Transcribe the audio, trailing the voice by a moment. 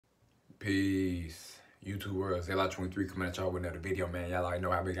Peace. YouTube world, Zayla23 coming at y'all with another video, man. Y'all already know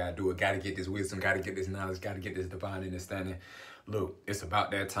how we gotta do it. Gotta get this wisdom, gotta get this knowledge, gotta get this divine understanding. Look, it's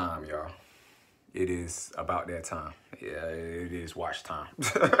about that time, y'all. It is about that time. Yeah, it is watch time.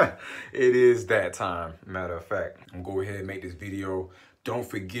 It is that time. Matter of fact, I'm gonna go ahead and make this video. Don't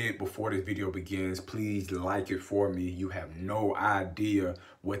forget, before this video begins, please like it for me. You have no idea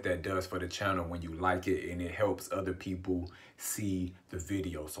what that does for the channel when you like it, and it helps other people see the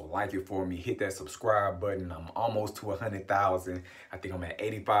video. So like it for me, hit that subscribe button. I'm almost to 100,000. I think I'm at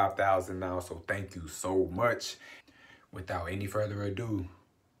 85,000 now, so thank you so much. Without any further ado,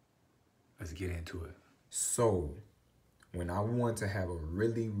 let's get into it. So, when I want to have a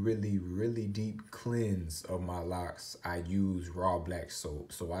really deep cleanse of my locks, I use raw black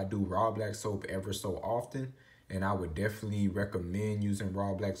soap. So I do raw black soap ever so often, and I would definitely recommend using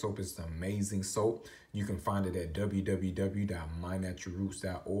raw black soap. It's an amazing soap. You can find it at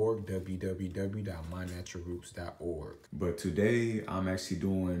www.mynaturalroots.org, www.mynaturalroots.org. But today I'm actually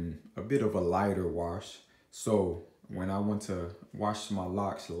doing a bit of a lighter wash. So when I want to wash my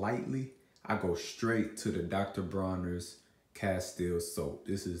locks lightly, I go straight to the Dr. Bronner's Castile soap.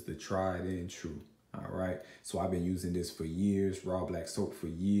 This is the tried and true. All right. So I've been using this for years, raw black soap for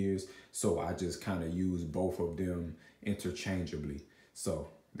years. So I just kind of use both of them interchangeably. So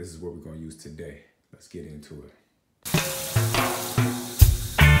this is what we're going to use today. Let's get into it.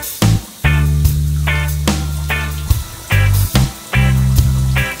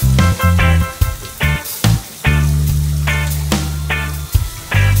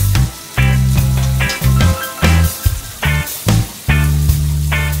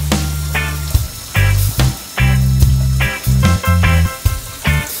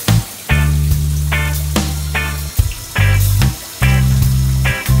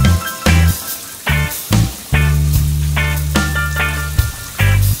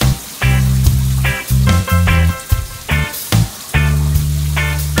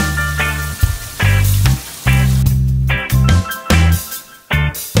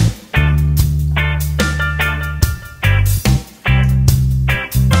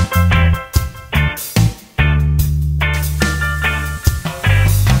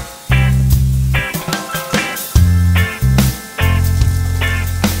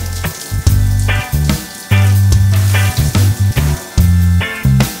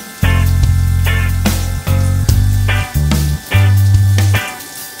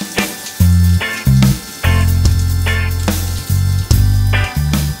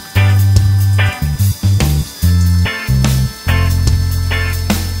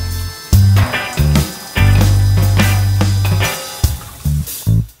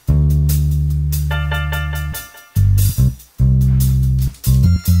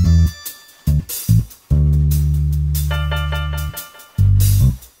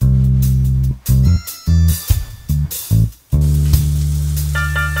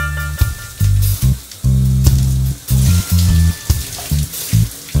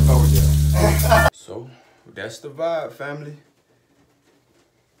 So that's the vibe, family.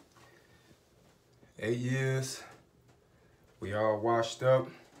 8 years. We all washed up.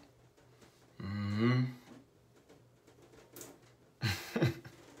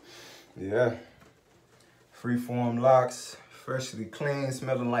 Yeah. Freeform Locs, freshly clean,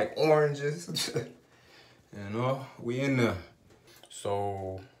 smelling like oranges. You know, we in there.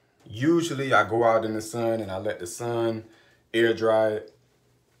 So usually I go out in the sun and I let the sun air dry it.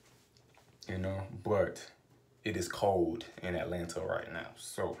 You know, but it is cold in Atlanta right now,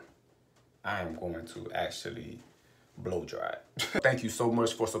 so I am going to actually blow dry it. Thank you so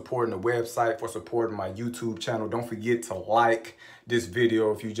much for supporting the website, for supporting my YouTube channel. Don't forget to like this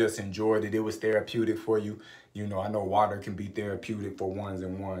video if you just enjoyed it. It was therapeutic for you. You know, I know water can be therapeutic for ones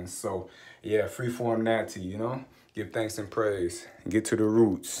and ones. So yeah, freeform natty, you know, give thanks and praise, get to the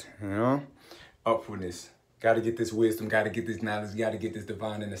roots, you know, upwardness. Got to get this wisdom, got to get this knowledge, got to get this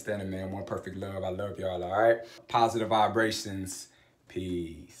divine understanding, man. One perfect love. I love y'all, all right? Positive vibrations.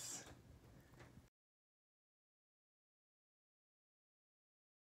 Peace.